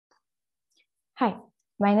Hi,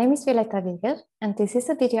 my name is Weger, and this is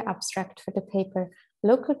a video abstract for the paper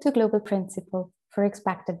Local to Global Principle for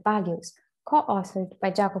Expected Values, co-authored by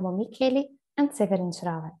Giacomo Micheli and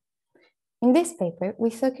Schraven. In this paper, we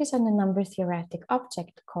focus on a number-theoretic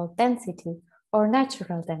object called density or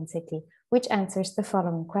natural density, which answers the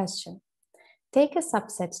following question. Take a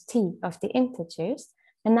subset T of the integers,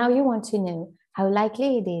 and now you want to know how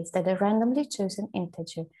likely it is that a randomly chosen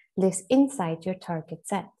integer lives inside your target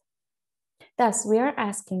set. Thus, we are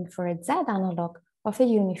asking for a Z analog of a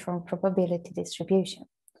uniform probability distribution.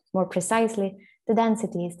 More precisely, the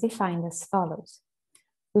density is defined as follows.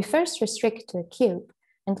 We first restrict to a cube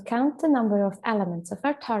and count the number of elements of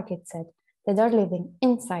our target set that are living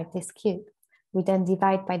inside this cube. We then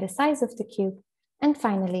divide by the size of the cube, and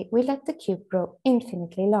finally, we let the cube grow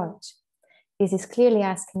infinitely large. This is clearly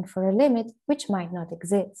asking for a limit which might not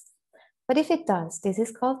exist. But if it does, this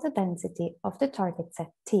is called the density of the target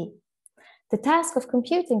set T. The task of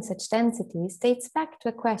computing such densities dates back to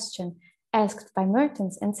a question asked by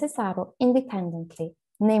Mertens and Cesaro independently,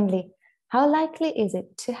 namely, how likely is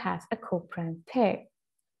it to have a coprime pair?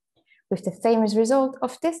 With the famous result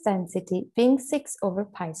of this density being 6 over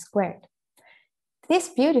pi squared. This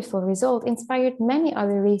beautiful result inspired many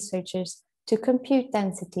other researchers to compute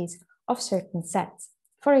densities of certain sets.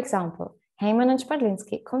 For example, Heyman and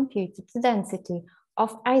Spadlinski computed the density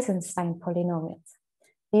of Eisenstein polynomials.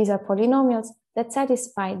 These are polynomials that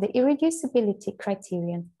satisfy the irreducibility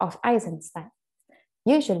criterion of Eisenstein.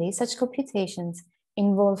 Usually, such computations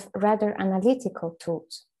involve rather analytical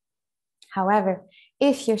tools. However,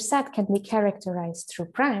 if your set can be characterized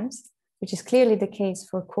through primes, which is clearly the case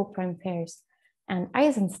for coprime pairs and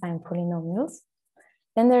Eisenstein polynomials,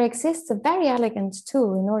 then there exists a very elegant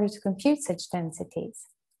tool in order to compute such densities,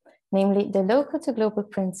 namely the local to global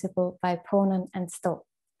principle by Ponen and Stoll.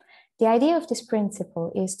 The idea of this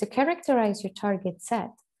principle is to characterize your target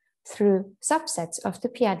set through subsets of the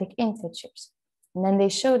p-adic integers. And then they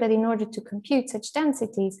show that in order to compute such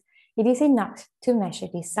densities, it is enough to measure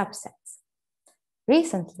these subsets.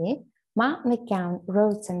 Recently, Ma, McGowan,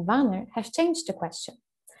 Rhodes, and Vanner have changed the question.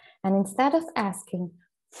 And instead of asking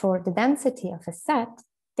for the density of a set,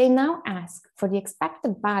 they now ask for the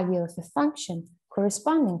expected value of the function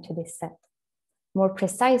corresponding to this set. More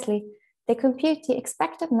precisely, they compute the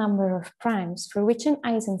expected number of primes for which an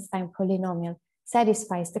Eisenstein polynomial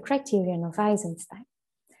satisfies the criterion of Eisenstein.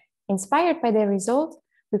 Inspired by their result,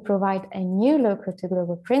 we provide a new local to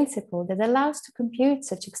global principle that allows to compute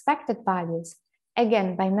such expected values,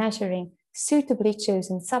 again by measuring suitably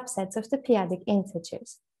chosen subsets of the p-adic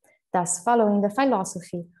integers, thus following the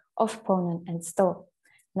philosophy of Ponen and Stoll.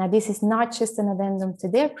 Now, this is not just an addendum to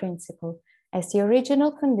their principle, as the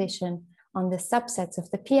original condition on the subsets of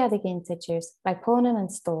the p-adic integers by Ponen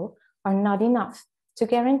and Stoll are not enough to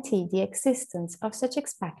guarantee the existence of such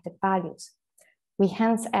expected values. We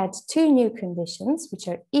hence add two new conditions, which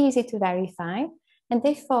are easy to verify, and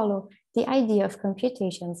they follow the idea of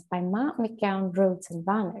computations by Ma, McGowan, Rhodes, and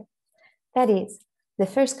Vanner. That is, the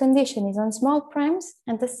first condition is on small primes,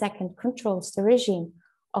 and the second controls the regime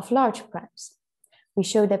of large primes. We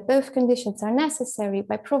show that both conditions are necessary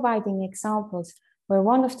by providing examples where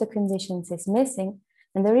one of the conditions is missing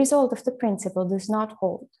and the result of the principle does not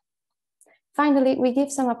hold. Finally, we give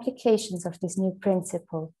some applications of this new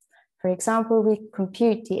principle. For example, we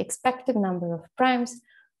compute the expected number of primes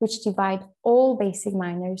which divide all basic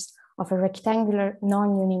minors of a rectangular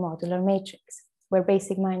non-unimodular matrix, where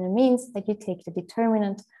basic minor means that you take the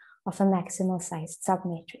determinant of a maximal sized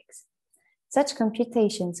submatrix. Such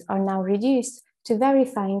computations are now reduced to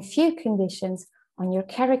verifying few conditions on your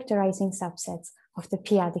characterizing subsets of the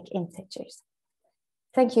p-adic integers.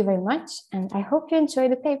 Thank you very much, and I hope you enjoy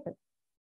the paper.